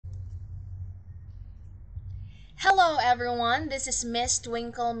Hello everyone, this is Miss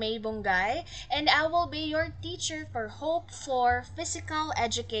Twinkle May Bungay and I will be your teacher for Hope for Physical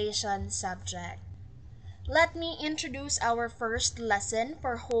Education subject. Let me introduce our first lesson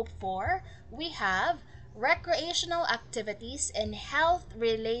for Hope for. We have recreational activities and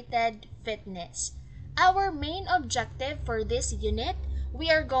health-related fitness. Our main objective for this unit, we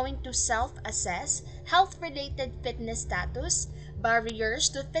are going to self-assess health-related fitness status, barriers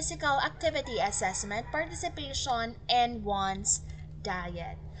to physical activity assessment, participation, and one's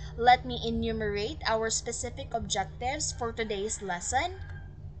diet. Let me enumerate our specific objectives for today's lesson.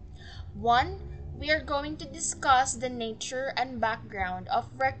 1. We are going to discuss the nature and background of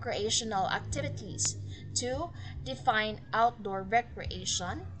recreational activities. 2. Define outdoor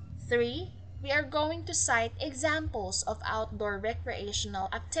recreation. 3. We are going to cite examples of outdoor recreational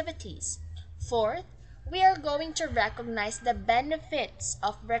activities. 4th, we are going to recognize the benefits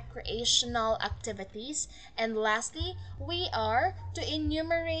of recreational activities. And lastly, we are to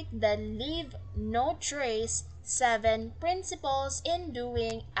enumerate the Leave No Trace 7 principles in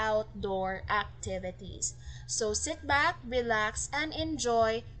doing outdoor activities. So sit back, relax, and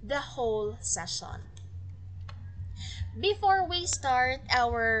enjoy the whole session. Before we start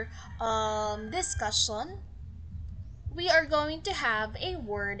our discussion, we are going to have a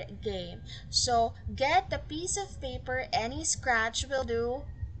word game. So get a piece of paper, any scratch will do,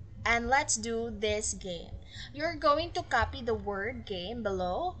 and let's do this game. You're going to copy the word game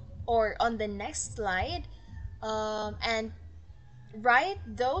below or on the next slide and write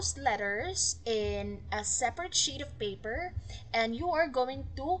those letters in a separate sheet of paper, and you are going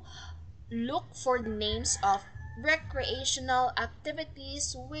to look for the names of recreational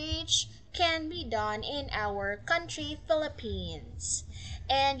activities which can be done in our country, Philippines.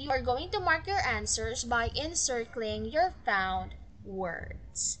 And you are going to mark your answers by encircling your found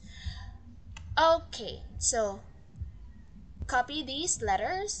words. Okay, so copy these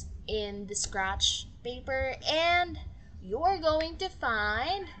letters in the scratch paper and you are going to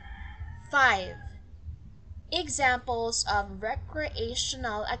find 5 examples of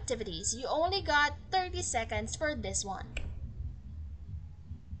recreational activities. You only got 30 seconds for this one.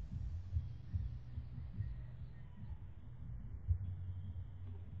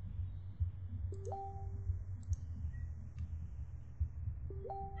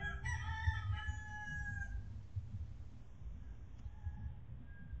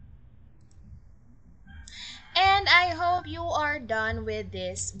 And I hope you are done with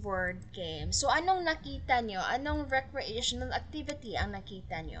this word game. So anong nakita nyo? Anong recreational activity ang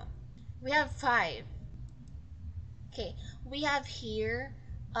nakita nyo? We have 5. Okay, we have here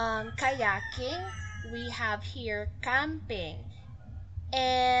kayaking, we have here camping,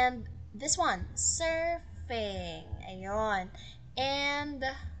 and this one, surfing. Ayun. And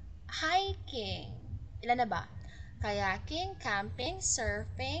hiking. Ilan na ba? Kayaking, camping,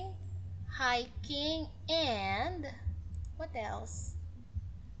 surfing, hiking, and what else?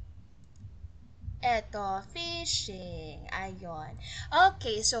 Eto, fishing. Ayun.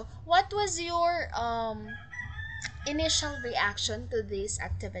 Okay, so what was your initial reaction to this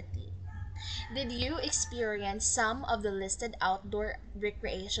activity? Did you experience some of the listed outdoor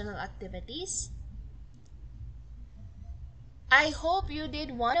recreational activities? I hope you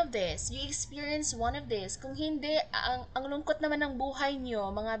did one of this. You experienced one of this. Kung hindi, ang lungkot naman ng buhay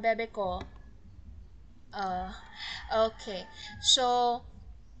nyo, mga bebe ko. Uh, okay. So,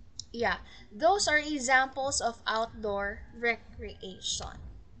 yeah. Those are examples of outdoor recreation.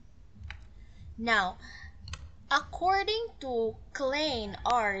 Now, according to Klein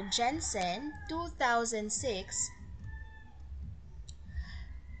R. Jensen, 2006,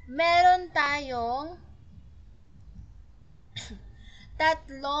 meron tayong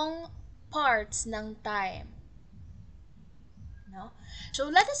tatlong parts ng time. No? So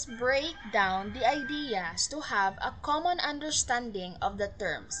let us break down the ideas to have a common understanding of the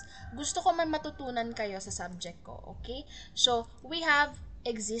terms. Gusto ko man matutunan kayo sa subject ko, okay? So we have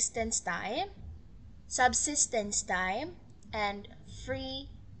existence time, subsistence time, and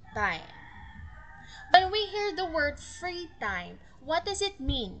free time. When we hear the word free time, what does it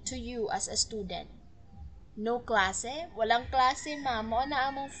mean to you as a student? No klase? Walang klase, ma'am. Mao na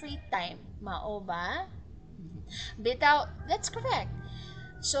among free time. Mao ba? Bitaw, that's correct.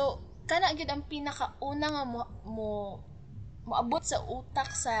 So, kana gyud ang pinakauna nga moabot sa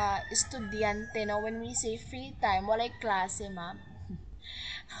utak sa estudyante, no, when we say free time, walay klase, ma'am.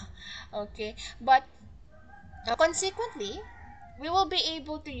 Okay, but consequently, we will be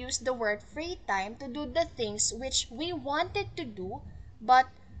able to use the word free time to do the things which we wanted to do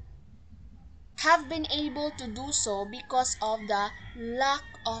but have been able to do so because of the lack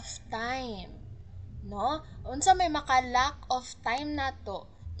of time. no? Unsa may maka-lack of time nato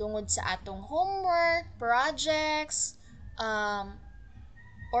tungod sa atong homework, projects, um,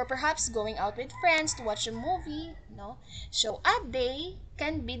 or perhaps going out with friends to watch a movie, no? So, a day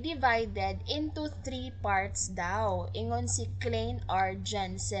can be divided into three parts daw. Ingon si Klein R.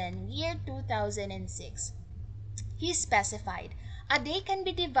 Jensen, year 2006. He specified, a day can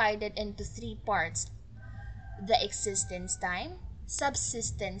be divided into three parts: the existence time,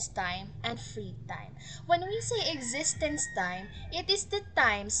 subsistence time, and free time. When we say existence time, it is the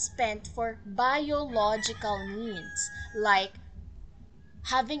time spent for biological needs like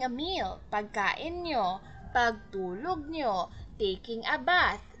having a meal, pagkain nyo, pagtulog nyo, taking a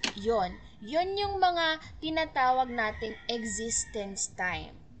bath. Yon yung mga tinatawag nating existence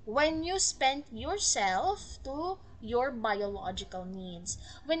time. When you spend yourself to your biological needs.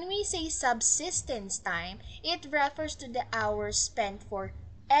 When we say subsistence time, it refers to the hours spent for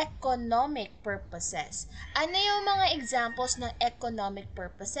economic purposes. Ano yung mga examples ng economic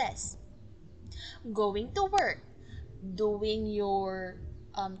purposes? Going to work, doing your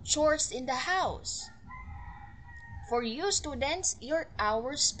chores in the house. For you students, your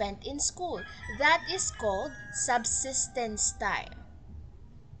hours spent in school. That is called subsistence time.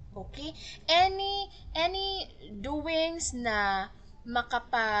 Okay? Any doings na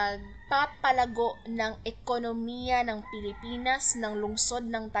makapagpapalago ng ekonomiya ng Pilipinas, ng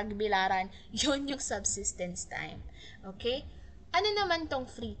lungsod ng Tagbilaran, yon yung subsistence time. Okay? Ano naman tong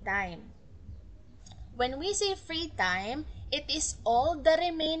free time? When we say free time, it is all the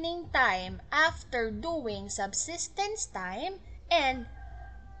remaining time after doing subsistence time and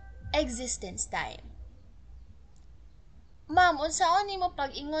existence time. Ma'am, unsaon nimo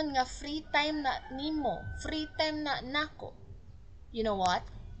pag-ingon nga free time na nimo, free time na nako? You know what?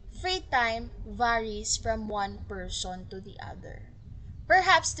 Free time varies from one person to the other.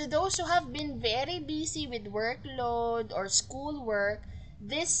 Perhaps to those who have been very busy with workload or schoolwork,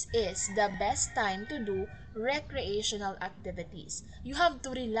 this is the best time to do recreational activities. You have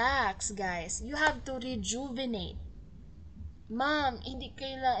to relax, guys. You have to rejuvenate. Ma'am,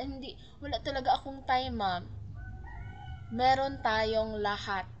 wala talaga akong time, ma'am. Meron tayong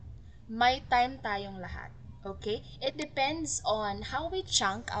lahat. May time tayong lahat. Okay? It depends on how we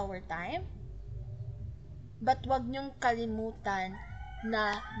chunk our time. But wag niyong kalimutan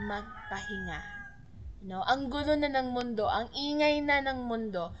na magpahinga. No, ang gulo na ng mundo, ang ingay na ng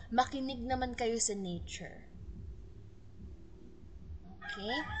mundo, makinig naman kayo sa nature.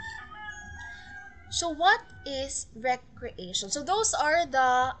 Okay? So what is recreation? So those are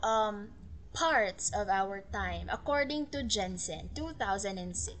the parts of our time according to Jensen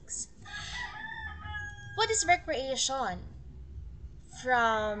 2006. What is recreation?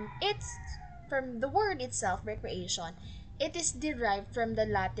 From the word itself, recreation, it is derived from the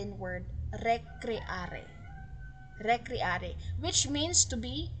Latin word recreare. Recreare, which means to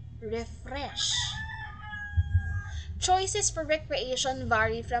be refresh. Choices for recreation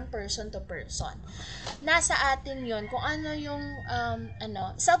vary from person to person. Nasa atin yon kung ano yung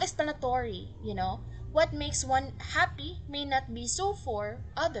self-explanatory, you know. What makes one happy may not be so for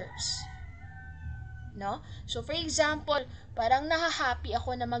others. No? So for example, parang nahahappy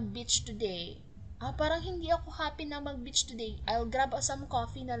ako na mag-beach today. Parang hindi ako happy na mag-beach today. I'll grab some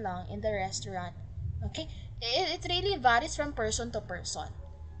coffee na lang in the restaurant. Okay? It really varies from person to person.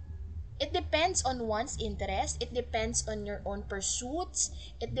 It depends on one's interest. It depends on your own pursuits.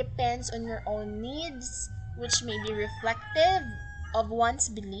 It depends on your own needs, which may be reflective of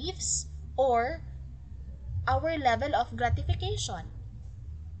one's beliefs or our level of gratification.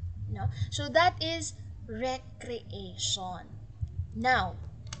 No? So that is recreation. Now,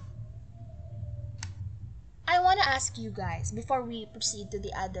 I want to ask you guys before we proceed to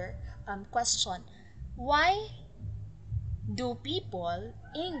the other question. Why do people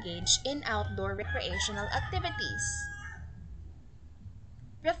engage in outdoor recreational activities?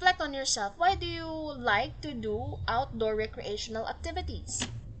 Reflect on yourself. Why do you like to do outdoor recreational activities?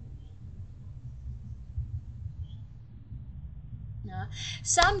 No?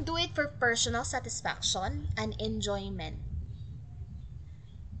 Some do it for personal satisfaction and enjoyment.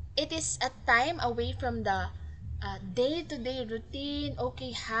 It is a time away from the day-to-day routine.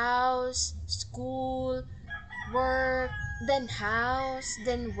 Okay, house, school, work, then house,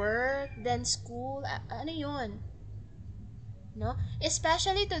 then work, then school. Ano yun? No?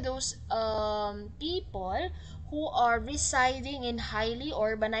 Especially to those people who are residing in highly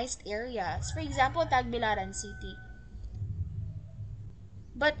urbanized areas. For example, Tagbilaran City.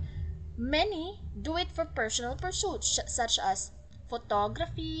 But many do it for personal pursuits such as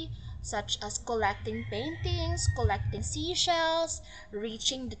photography, such as collecting paintings, collecting seashells,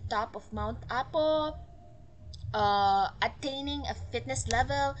 reaching the top of Mount Apo, attaining a fitness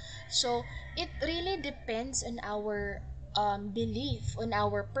level. So it really depends on our belief, on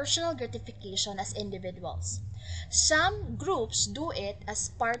our personal gratification as individuals. Some groups do it as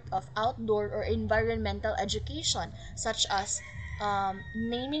part of outdoor or environmental education, such as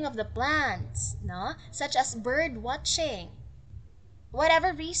naming of the plants, no? Such as bird watching.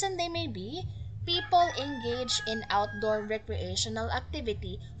 Whatever reason they may be, people engage in outdoor recreational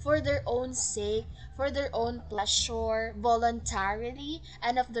activity for their own sake, for their own pleasure, voluntarily,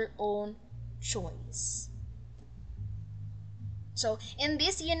 and of their own choice. So, in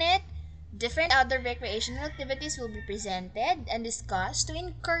this unit, different outdoor recreational activities will be presented and discussed to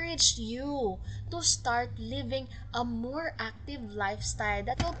encourage you to start living a more active lifestyle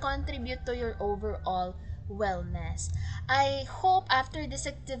that will contribute to your overall wellness. I hope after this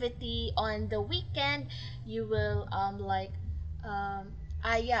activity on the weekend, you will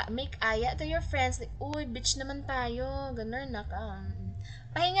make aya to your friends like, uy, beach naman tayo, ganun na ka.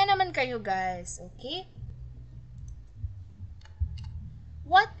 Pahinga naman kayo guys, okay?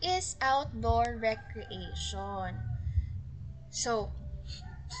 What is outdoor recreation? So,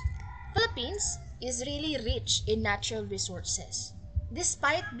 Philippines is really rich in natural resources.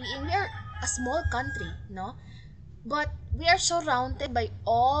 Despite being we are a small country, no? But we are surrounded by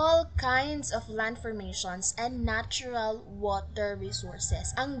all kinds of land formations and natural water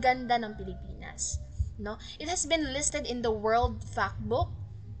resources. Ang ganda ng Pilipinas, no? It has been listed in the World Factbook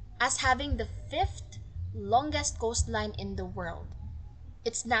as having the fifth longest coastline in the world.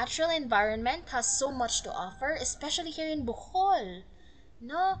 Its natural environment has so much to offer, especially here in Bohol.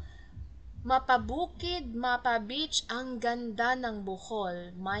 No? Mapabukid, mapabeach, ang ganda ng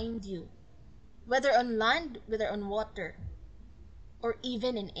Bohol, mind you. Whether on land, whether on water, or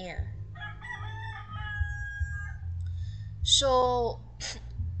even in air. So,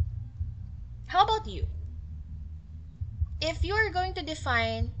 how about you? If you are going to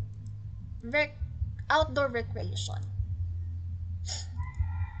define outdoor recreation,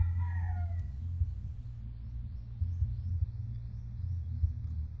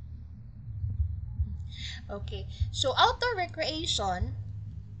 okay, so outdoor recreation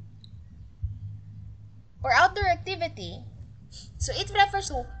or outdoor activity, so it refers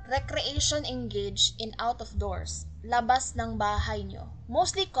to recreation engaged in out of doors, labas ng bahay nyo.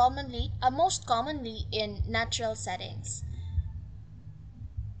 Most commonly in natural settings.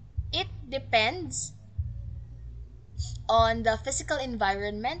 It depends on the physical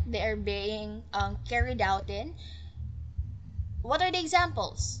environment they are being carried out in. What are the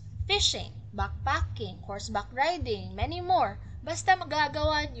examples? Fishing, backpacking, horseback riding, many more. Basta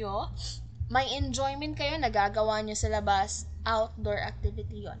magagawa nyo, may enjoyment kayo, nagagawa nyo sa labas, outdoor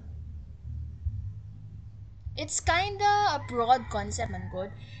activity yon. It's kinda a broad concept, man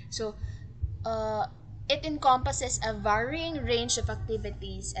good. So, it encompasses a varying range of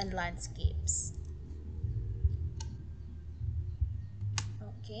activities and landscapes.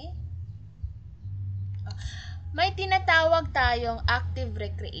 Okay? May tinatawag tayong active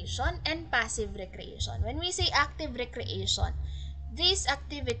recreation and passive recreation. When we say active recreation, these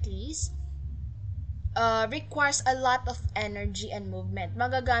activities requires a lot of energy and movement.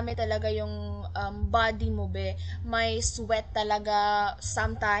 Magagamit talaga yung body mo be. May sweat talaga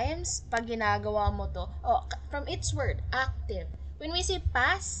sometimes pag ginagawa mo to. Oh, from its word, active. When we say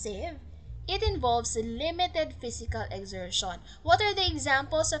passive, it involves limited physical exertion. What are the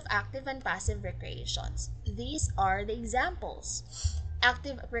examples of active and passive recreations? These are the examples.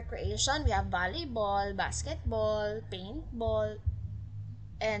 Active recreation, we have volleyball, basketball, paintball,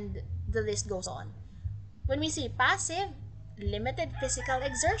 and the list goes on. When we say passive, limited physical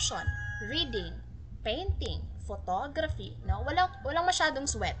exertion, reading, painting, photography, no? Walang masyadong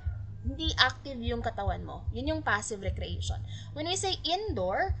sweat. Hindi active yung katawan mo. Yun yung passive recreation. When we say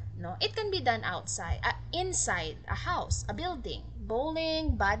indoor, no, it can be done outside, inside a house, a building,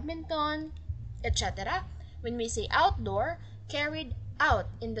 bowling, badminton, etc. When we say outdoor, carried out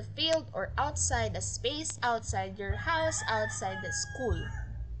in the field or outside a space, outside your house, outside the school.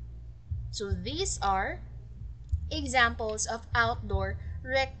 So these are examples of outdoor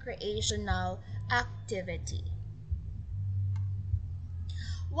recreational activity.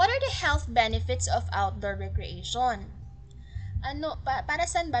 What are the health benefits of outdoor recreation? Para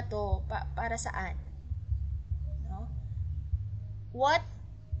saan ba to? Para saan? No? What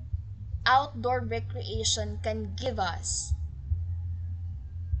outdoor recreation can give us?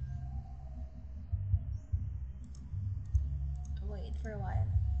 Wait for a while.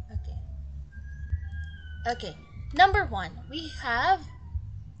 Okay. Number one, we have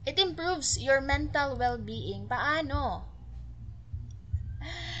It improves your mental well-being. Paano?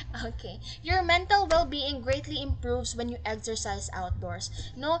 Okay. Your mental well-being greatly improves when you exercise outdoors.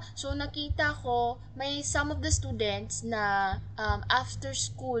 No? So nakita ko may some of the students na after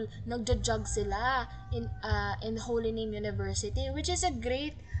school nagjo-jog sila in Holy Name University, which is a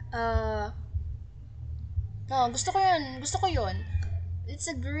great gusto ko 'yun. Gusto ko 'yun.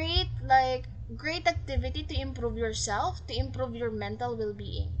 It's a great activity to improve yourself, to improve your mental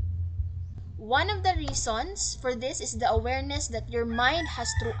well-being. One of the reasons for this is the awareness that your mind has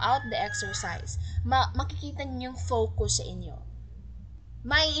throughout the exercise. Makikita niyo yung focus sa inyo.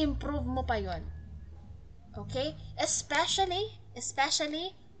 May improve mo pa yon. Okay? Especially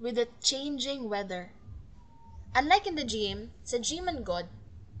with the changing weather. Unlike in the gym, sa gym and God,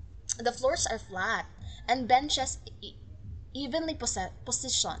 the floors are flat and benches evenly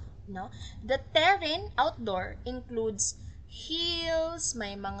positioned. No? The terrain outdoor includes hills,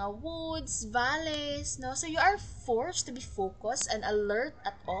 may mga woods, valleys, no? So you are forced to be focused and alert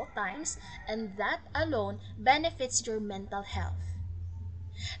at all times, and that alone benefits your mental health.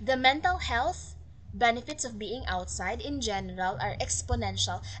 The mental health benefits of being outside in general are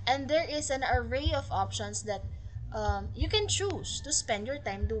exponential, and there is an array of options that you can choose to spend your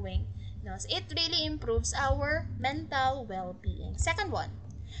time doing. No? So it really improves our mental well-being. Second one,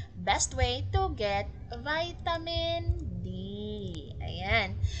 best way to get vitamin D.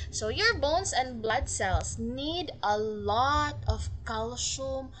 Ayan. So, your bones and blood cells need a lot of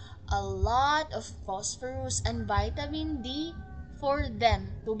calcium, a lot of phosphorus, and vitamin D for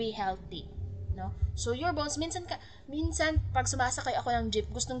them to be healthy. No? So, your bones, minsan pag sumasakay ako ng jeep,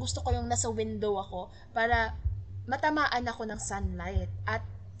 gustong-gusto ko yung nasa window ako para matamaan ako ng sunlight at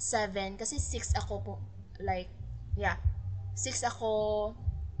 7 kasi 6 ako po, like, yeah, 6 ako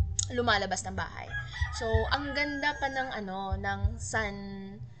lumalabas ng bahay. So, ang ganda pa ng ng sun,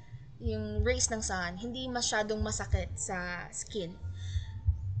 yung rays ng sun, hindi masyadong masakit sa skin.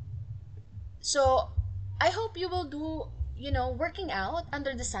 So, I hope you will do, working out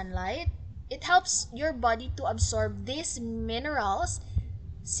under the sunlight. It helps your body to absorb these minerals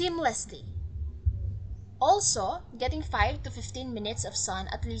seamlessly. Also, getting 5 to 15 minutes of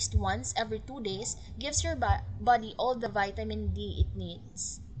sun at least once every 2 days gives your body all the vitamin D it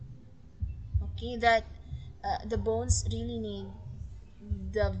needs. Okay, that the bones really need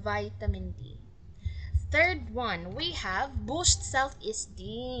the vitamin D. Third one, we have boost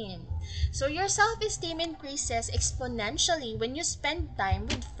self-esteem. So your self-esteem increases exponentially when you spend time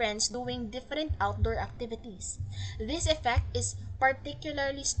with friends doing different outdoor activities. This effect is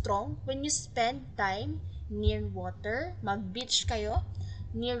particularly strong when you spend time near water, mag-beach kayo,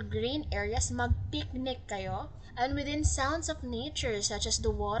 near green areas, mag-picnic kayo, and within sounds of nature such as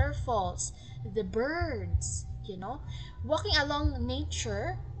the waterfalls, the birds, walking along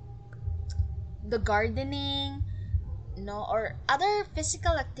nature, the gardening, or other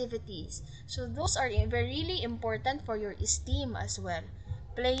physical activities. So those are really important for your esteem as well.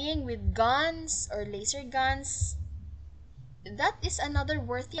 Playing with guns or laser guns, that is another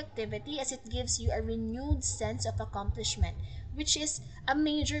worthy activity as it gives you a renewed sense of accomplishment, which is a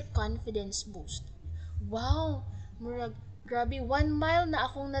major confidence boost. Wow, murag grabe 1 mile na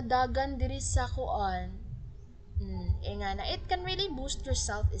akong nadagan diri sa kuan. Nga na, it can really boost your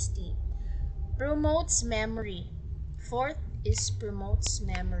self-esteem. Promotes memory. Fourth is promotes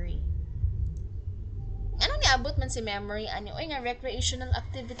memory. Ano niabot man si memory? Ano? Oy nga, recreational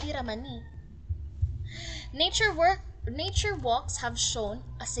activity raman ni. Nature walks have shown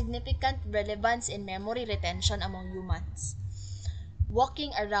a significant relevance in memory retention among humans.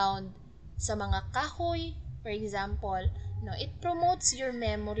 Walking around sa mga kahoy, for example, it promotes your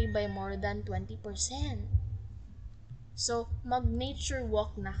memory by more than 20%. So, mag-nature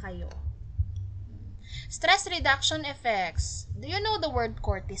walk na kayo. Stress reduction effects. Do you know the word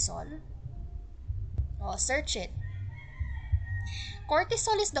cortisol? Oh, search it.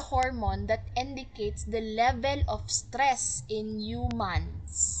 Cortisol is the hormone that indicates the level of stress in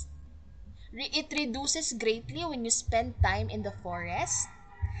humans. It reduces greatly when you spend time in the forest.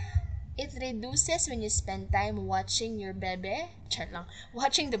 It reduces when you spend time watching your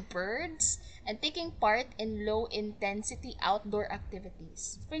watching the birds, and taking part in low-intensity outdoor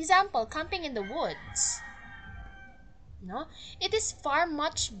activities. For example, camping in the woods. It is far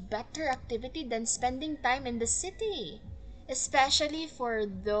much better activity than spending time in the city, especially for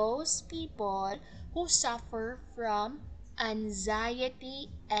those people who suffer from anxiety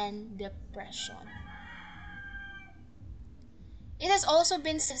and depression. It has also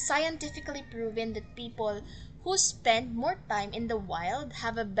been scientifically proven that people who spend more time in the wild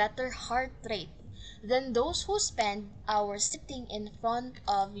have a better heart rate, than those who spend hours sitting in front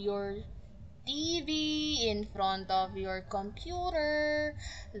of your TV, in front of your computer,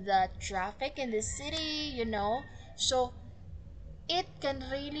 the traffic in the city. So it can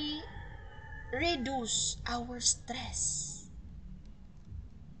really reduce our stress.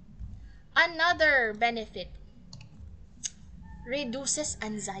 Another benefit, reduces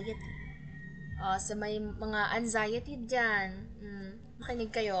anxiety. Sa may mga anxiety dyan, makinig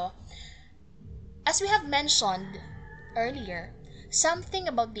kayo. As we have mentioned earlier, something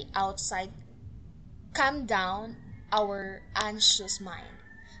about the outside calm down our anxious mind.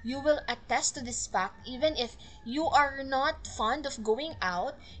 You will attest to this fact even if you are not fond of going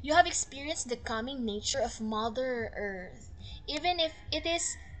out, you have experienced the calming nature of Mother Earth. Even if it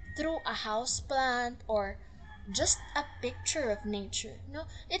is through a house plant or just a picture of nature. No,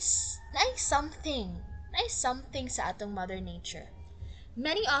 it's nice something. Nice something sa atong Mother Nature.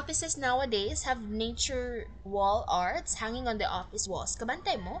 Many offices nowadays have nature wall arts hanging on the office walls.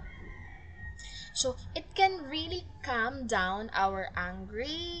 Kabantay mo? So it can really calm down our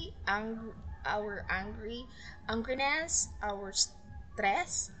angriness, our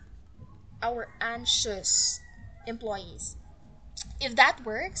stress, our anxious employees. If that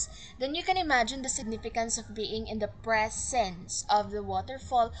works, then you can imagine the significance of being in the presence of the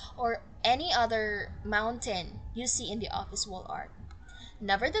waterfall or any other mountain you see in the office wall art.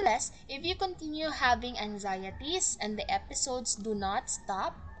 Nevertheless, if you continue having anxieties and the episodes do not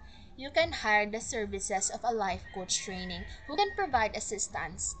stop, you can hire the services of a life coach training who can provide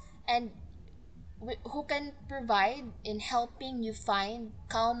assistance and who can provide in helping you find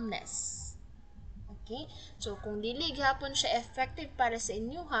calmness. Okay? So, kung dili gihapon siya effective para sa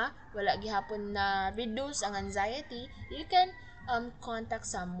inyo ha, wala gihapon na reduce ang anxiety, you can contact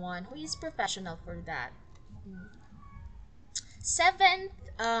someone who is professional for that. Seventh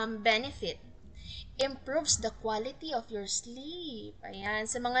benefit, improves the quality of your sleep. Ayan,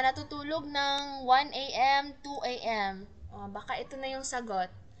 sa mga natutulog ng 1 a.m., 2 a.m., baka ito na yung sagot.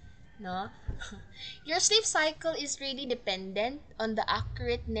 No? Your sleep cycle is really dependent on the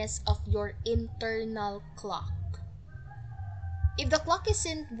accurateness of your internal clock. If the clock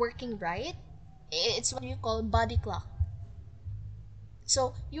isn't working right, it's what you call body clock.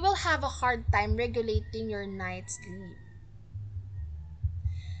 So, you will have a hard time regulating your night sleep.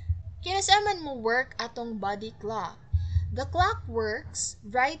 Kinasaman mo work atong body clock. The clock works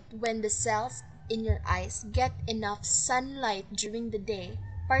right when the cells in your eyes get enough sunlight during the day,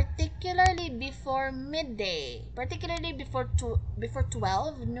 particularly before midday, particularly before 12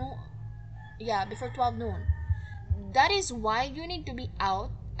 noon. Yeah, before 12 noon. That is why you need to be out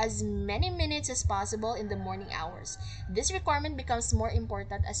as many minutes as possible in the morning hours. This requirement becomes more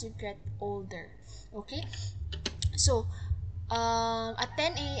important as you get older. Okay? So, at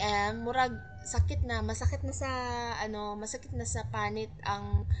 10 a.m. murag masakit na sa panit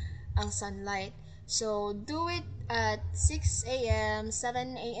ang sunlight. So do it at 6 a.m.,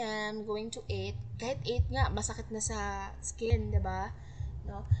 7 a.m., going to 8. Kahit 8 nga masakit na sa skin, 'di ba?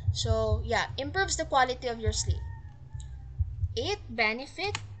 No? So, yeah, improves the quality of your sleep. 8th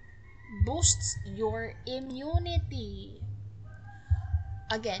benefit, boosts your immunity.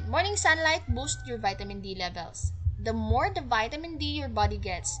 Again, morning sunlight boosts your vitamin D levels. The more the vitamin D your body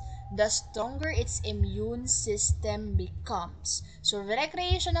gets, the stronger its immune system becomes. So,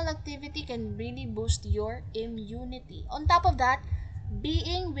 recreational activity can really boost your immunity. On top of that,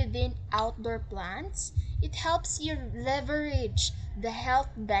 being within outdoor plants, it helps you leverage the health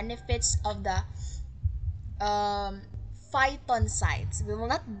benefits of the phytoncides. We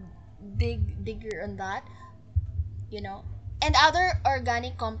will not dig deeper on that, and other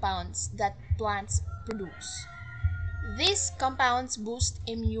organic compounds that plants produce. These compounds boost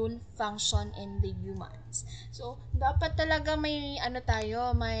immune function in the humans. So, dapat talaga may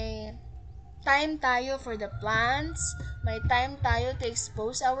time tayo for the plants, may time tayo to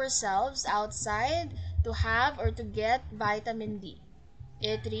expose ourselves outside to have or to get vitamin D.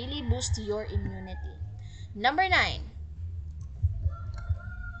 It really boosts your immunity. Number 9,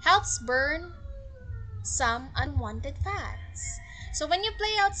 helps burn some unwanted fats. So when you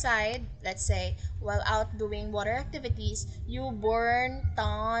play outside, let's say, while out doing water activities, you burn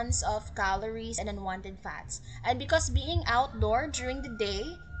tons of calories and unwanted fats. And because being outdoor during the day,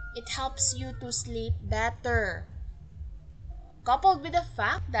 it helps you to sleep better. Coupled with the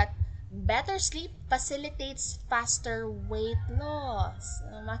fact that better sleep facilitates faster weight loss.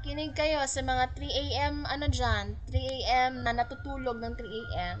 Makinig kayo sa mga 3 a.m. 3 a.m. na natutulog ng 3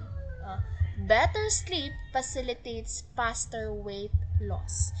 a.m. Better sleep facilitates faster weight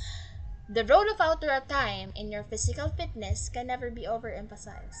loss. The role of outdoor time in your physical fitness can never be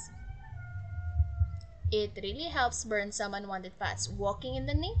overemphasized. It really helps burn some unwanted fats. Walking in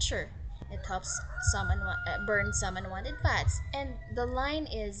the nature, it helps burn some unwanted fats. And the line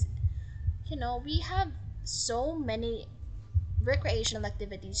is, we have so many recreational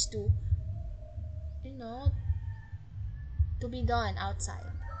activities you know, to be done outside.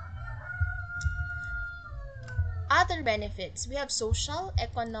 Other benefits, we have social,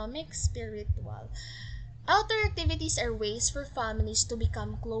 economic, spiritual. Outdoor activities are ways for families to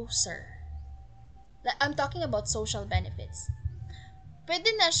become closer. I'm talking about social benefits.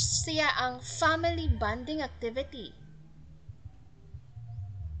 Pwede na siya ang family bonding activity.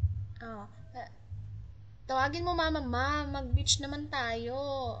 Oh, tawagin mo mama, ma, mag-beach naman tayo.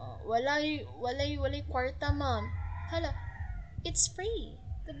 Walay kwarta, ma'am. Hala, it's free.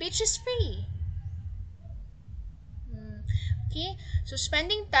 The beach is free. Okay, so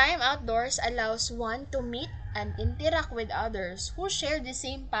spending time outdoors allows one to meet and interact with others who share the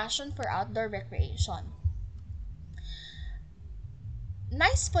same passion for outdoor recreation.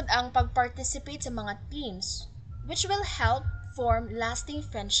 Nice pod ang pag-participate sa mga teams, which will help form lasting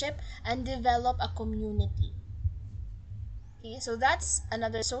friendship and develop a community. Okay, so that's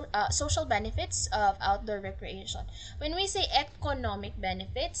another social benefits of outdoor recreation. When we say economic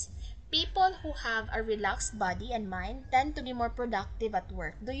benefits, people who have a relaxed body and mind tend to be more productive at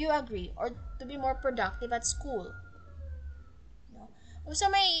work. Do you agree? Or to be more productive at school? No? O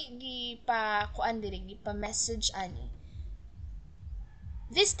sa may gipa-message ani.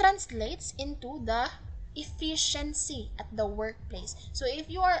 This translates into the efficiency at the workplace. So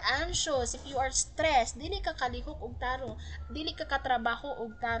if you are anxious, if you are stressed, dili ka kalihok og tarong, dili ka katrabaho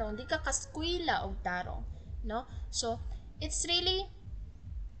og tarong, dili ka kaskwela og tarong, no? So it's really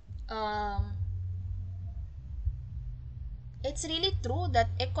um it's really true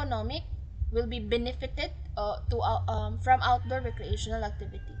that economic will be benefited from outdoor recreational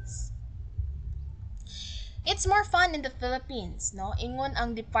activities. It's more fun in the Philippines, no? Ingon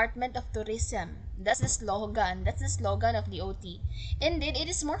ang Department of Tourism. That's the slogan. That's the slogan of the OT. Indeed, it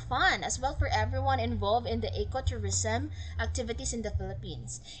is more fun as well for everyone involved in the ecotourism activities in the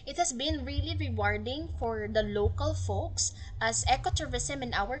Philippines. It has been really rewarding for the local folks as ecotourism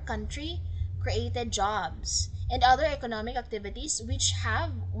in our country created jobs and other economic activities which have,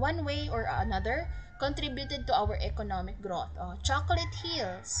 one way or another, contributed to our economic growth. Chocolate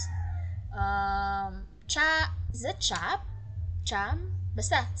Hills, is it Cham?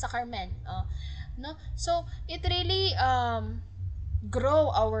 Basta, sa Carmen. No? So, it really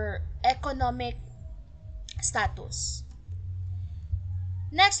grow our economic status.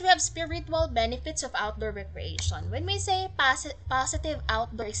 Next, we have spiritual benefits of outdoor recreation. When we say positive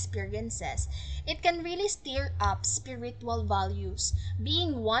outdoor experiences, it can really stir up spiritual values.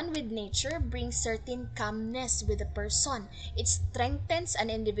 Being one with nature brings certain calmness with a person. It strengthens an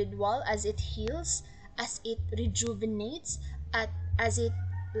individual as it heals, as it rejuvenates, as it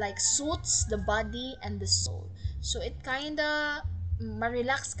like soothes the body and the soul. So it kinda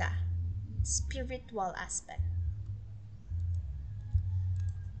ma-relax ka. Spiritual aspect.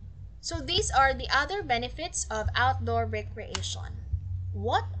 So these are the other benefits of outdoor recreation.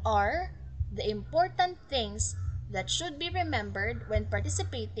 What are the important things that should be remembered when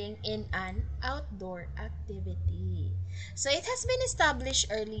participating in an outdoor activity? So it has been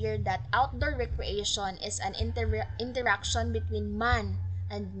established earlier that outdoor recreation is an interaction between man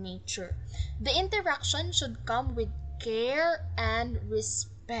and nature. The interaction should come with care and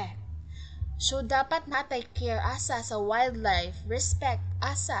respect. So, dapat natay care asa sa wildlife, respect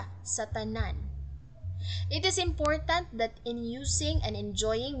asa sa tanan. It is important that in using and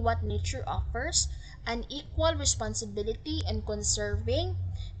enjoying what nature offers, an equal responsibility in conserving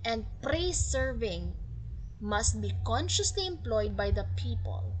and preserving must be consciously employed by the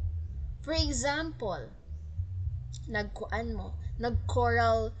people. For example, nag-snorkeling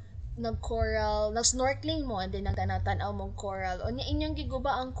mo, and then nagtanatanaw mong coral, o inyong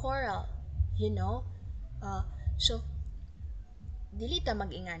giguba ang coral. You know? So, dili ta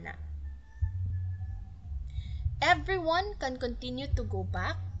mag-ingana. Everyone can continue to go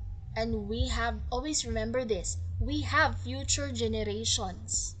back, and we have, always remember this, we have future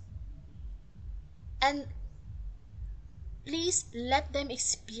generations. And please let them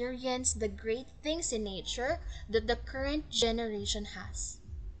experience the great things in nature that the current generation has.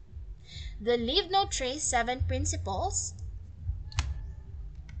 The Leave No Trace 7 Principles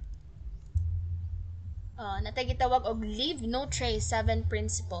natagitawag og Leave No Trace 7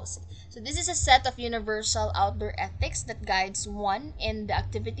 Principles. So this is a set of universal outdoor ethics that guides one in the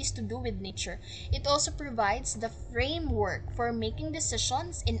activities to do with nature. It also provides the framework for making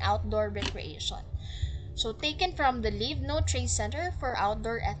decisions in outdoor recreation. So taken from the Leave No Trace Center for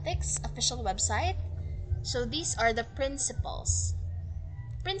Outdoor Ethics official website, So these are the principles.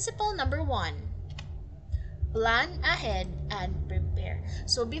 Principle number 1, plan ahead and prepare.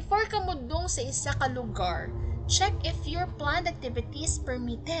 So before ka mudong sa isa ka lugar, check if your planned activity is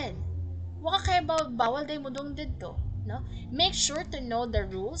permitted. Waka kaya bawal day mudong dito, no? Make sure to know the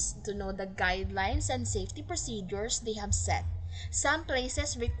rules, to know the guidelines and safety procedures they have set. Some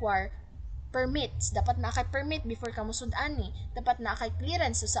places require permits. Dapat na kay permit before ka musud-ani. Dapat na kay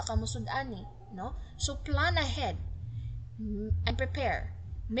clearance sa ka musud-ani, no? So plan ahead and prepare.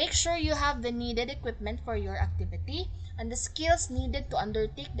 Make sure you have the needed equipment for your activity and the skills needed to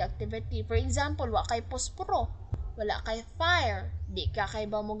undertake the activity. For example, wa kay posporo, wala kay fire, di ka kay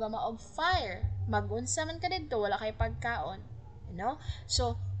ba mo gama og fire, magunsa man ka didto, wala kay pagkaon, you know?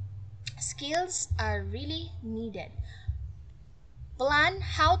 So skills are really needed. Plan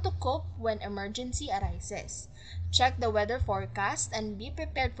how to cope when emergency arises. Check the weather forecast and be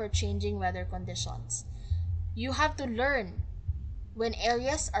prepared for changing weather conditions. You have to learn when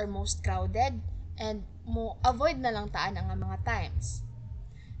areas are most crowded and mo avoid na lang taan ang mga times.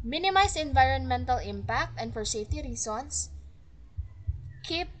 Minimize environmental impact and for safety reasons,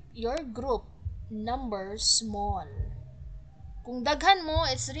 keep your group numbers small. Kung daghan mo,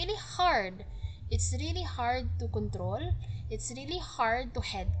 it's really hard. It's really hard to control. It's really hard to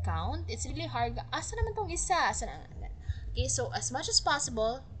head count. It's really hard. Asa naman tong isa? Asa naman? Okay, so as much as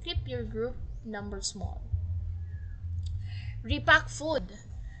possible, keep your group number small. Repack food.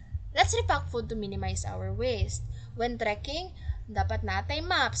 Let's repack food to minimize our waste. When trekking, dapat natay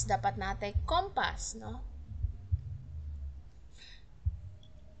maps, dapat natay compass, no?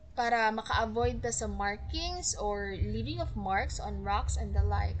 Para maka-avoid ta sa markings or leaving of marks on rocks and the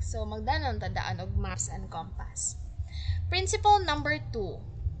like. So, magdanon tandaan og maps and compass. Principle number 2.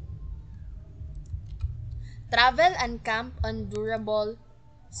 Travel and camp on durable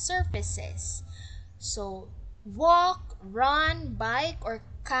surfaces. So, walk, run, bike, or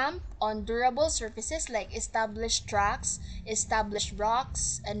camp on durable surfaces like established tracks, established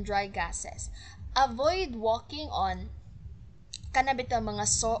rocks, and dry gases. Avoid walking on kanabit ang mga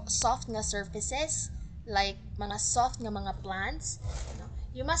soft nga surfaces like mga soft nga mga plants.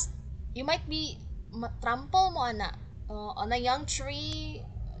 You might be trample mo on a young tree,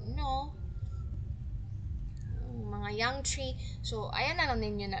 mga young tree. So, ayan na lang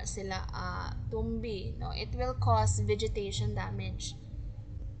ninyo na sila tumbi. No? It will cause vegetation damage.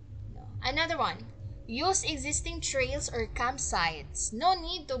 No? Another one. Use existing trails or campsites. No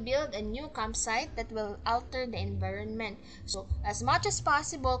need to build a new campsite that will alter the environment. So, as much as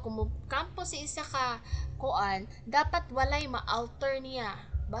possible, kung kampo sa isa ka kuan, dapat walay ma-alter niya.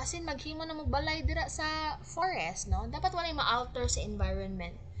 Basin maghimo na magbalay dira sa forest, no? Dapat walay ma-alter sa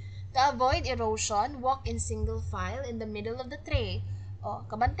environment. To avoid erosion, walk in single file in the middle of the tray. O,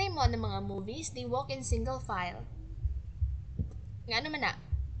 kabantay mo ng mga movies, they walk in single file. Nga naman na.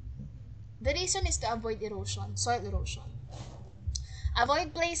 The reason is to avoid erosion, soil erosion.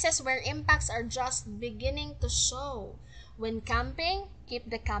 Avoid places where impacts are just beginning to show. When camping, keep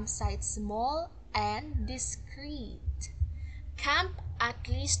the campsite small and discreet. Camp at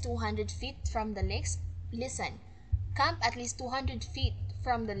least 200 feet from the lakes. Listen, camp at least 200 feet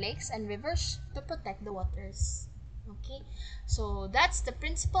from the lakes and rivers to protect the waters. Okay, so that's the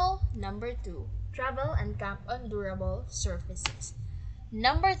principle number 2. Travel and camp on durable surfaces.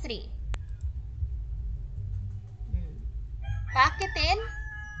 Number 3. Pack it in,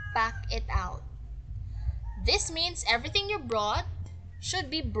 pack it out. This means everything you brought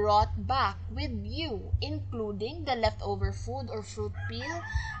should be brought back with you, including the leftover food or fruit peel.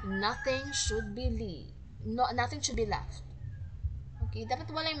 Nothing should be left. Okay,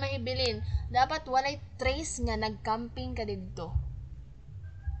 dapat walay mahibilin. Dapat walay trace nga nagcamping ka dito.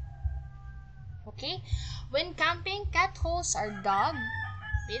 Okay? When camping, cat holes are dug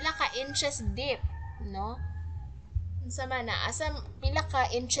pila ka inches deep, no? Sama na, asa pila ka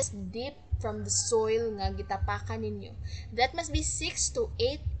inches deep from the soil nga gitapakan ninyo. That must be 6 to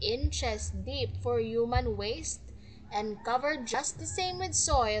 8 inches deep for human waste and covered just the same with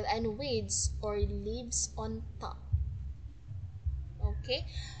soil and weeds or leaves on top. Okay?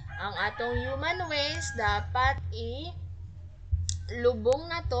 Ang atong human waste dapat lubong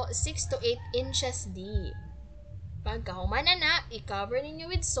na to 6 to 8 inches deep. Pagkahuman na, i-cover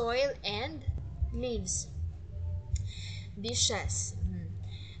ninyo with soil and leaves. Dishes.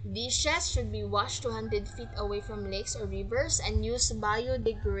 Dishes should be washed 200 feet away from lakes or rivers and use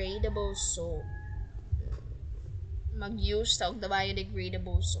biodegradable soap. Mag-use sa the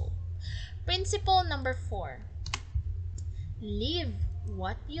biodegradable soap. Principle number 4. Leave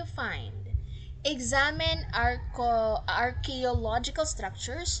what you find. Examine archaeological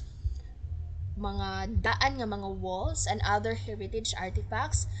structures mga daan nga mga walls and other heritage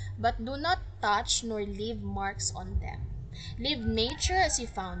artifacts, but do not touch nor leave marks on them. Leave nature as you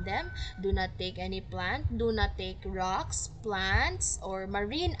found them. Do not take any plant. Do not take rocks, plants, or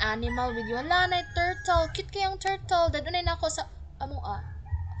marine animal with you. Hala, na turtle. Cute kayang turtle. Dadunay na ako sa among.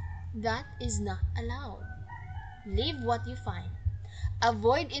 That is not allowed. Leave what you find.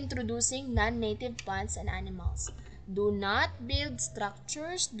 Avoid introducing non-native plants and animals. Do not build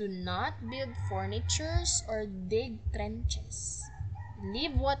structures, do not build furnitures, or dig trenches.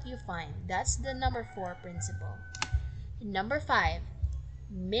 Leave what you find. That's the number 4 principle. Number 5,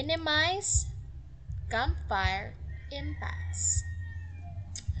 minimize campfire impacts.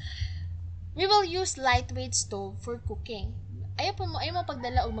 We will use lightweight stove for cooking. Ayaw mo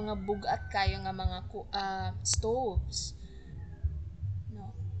pagdala og mga bugat kayo nga mga stoves. No.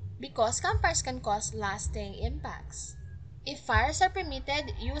 Because campfires can cause lasting impacts. If fires are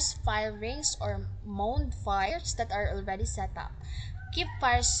permitted, use fire rings or mound fires that are already set up. Keep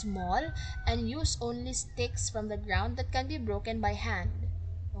fires small and use only sticks from the ground that can be broken by hand.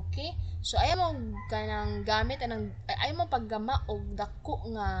 Okay? So ayaw mo kanang gamit ayaw mo paggama og dako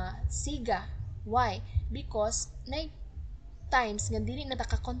nga siga. Why? Because na times nga dili na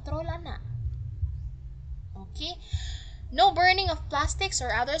nakakontrol ana. Okay? No burning of plastics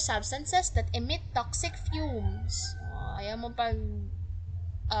or other substances that emit toxic fumes. Ayaw mo pag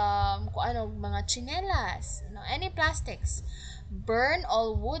kung ano, mga chinelas, any plastics. Burn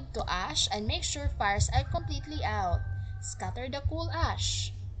all wood to ash and make sure fires are completely out. Scatter the cool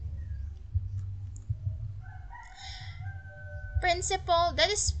ash.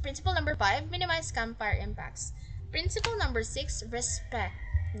 That is principle number 5, minimize campfire impacts. Principle number 6, respect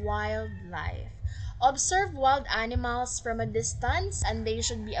wildlife. Observe wild animals from a distance and they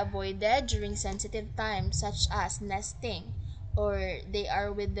should be avoided during sensitive times such as nesting or they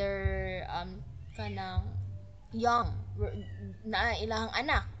are with their kanang young na ilang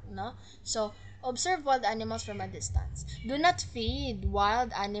anak, no? So, observe wild animals from a distance. Do not feed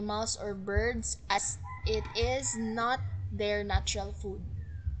wild animals or birds as it is not their natural food,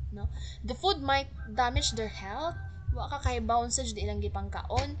 no? The food might damage their health. Wa ka kay baon sa ilang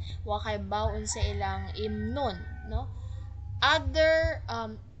gipangkaon, wa kay baon sa ilang imnon, no? Other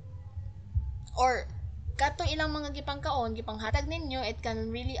or katong ilang mga gipangkaon, gipanghatag ninyo, it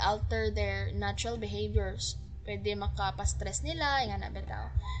can really alter their natural behaviors. Pwede makapa-stress nila, nga na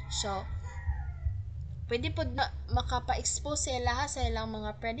bitaw. So, pwede po na makapa-expose sila sa ilang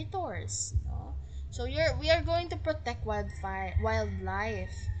mga predators, no? So, we are going to protect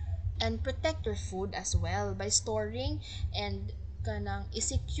wildlife and protect your food as well by storing and kanang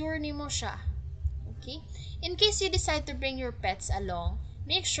i-secure nimo siya. Okay? In case you decide to bring your pets along,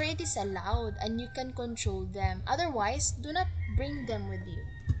 make sure it is allowed and you can control them. Otherwise, do not bring them with you.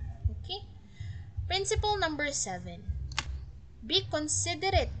 Okay? Principle number 7. Be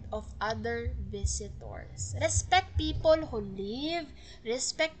considerate of other visitors. Respect people who live,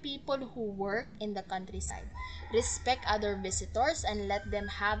 respect people who work in the countryside. Respect other visitors and let them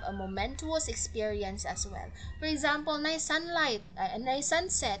have a momentous experience as well. For example, na sunlight, na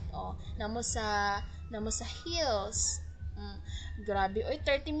sunset, namo sa hills. Grabe,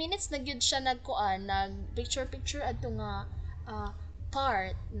 30 minutes na gyud siya nag picture adto nga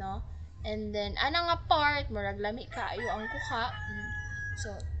part, no? And then, nga part, murag lami kaayo ang kuha.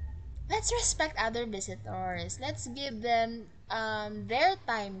 So, let's respect other visitors. Let's give them their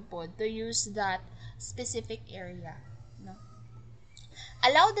time po to use that specific area. No?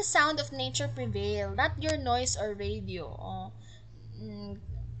 Allow the sound of nature prevail, not your noise or radio.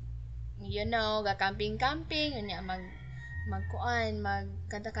 Gakamping-camping,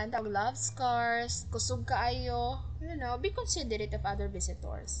 magkanta-kanta og love scars, kusog kaayo, be considerate of other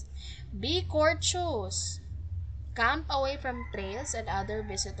visitors. Be courteous. Camp away from trails and other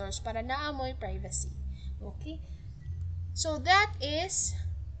visitors para naamoy privacy. Okay? So that is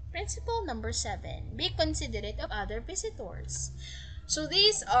principle number 7. Be considerate of other visitors. So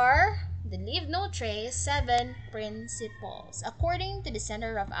these are the Leave No Trace 7 principles according to the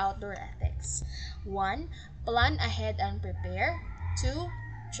Center of Outdoor Ethics. 1. Plan ahead and prepare. 2.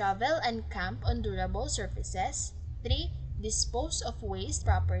 Travel and camp on durable surfaces. 3. Dispose of waste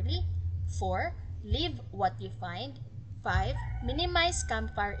properly. 4. Leave what you find. 5. Minimize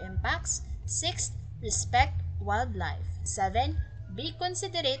campfire impacts. 6. Respect wildlife. 7. Be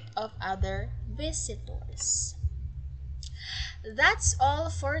considerate of other visitors. That's all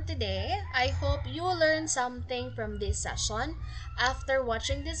for today. I hope you learned something from this session. After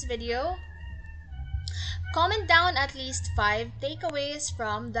watching this video, comment down at least 5 takeaways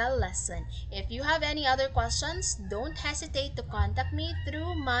from the lesson. If you have any other questions, don't hesitate to contact me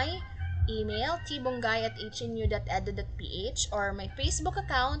through my email tbongay@hnu.edu.ph, or my Facebook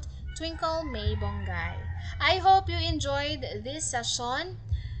account, Twinkle May Bongay. I hope you enjoyed this session.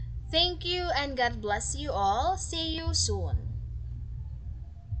 Thank you and God bless you all. See you soon.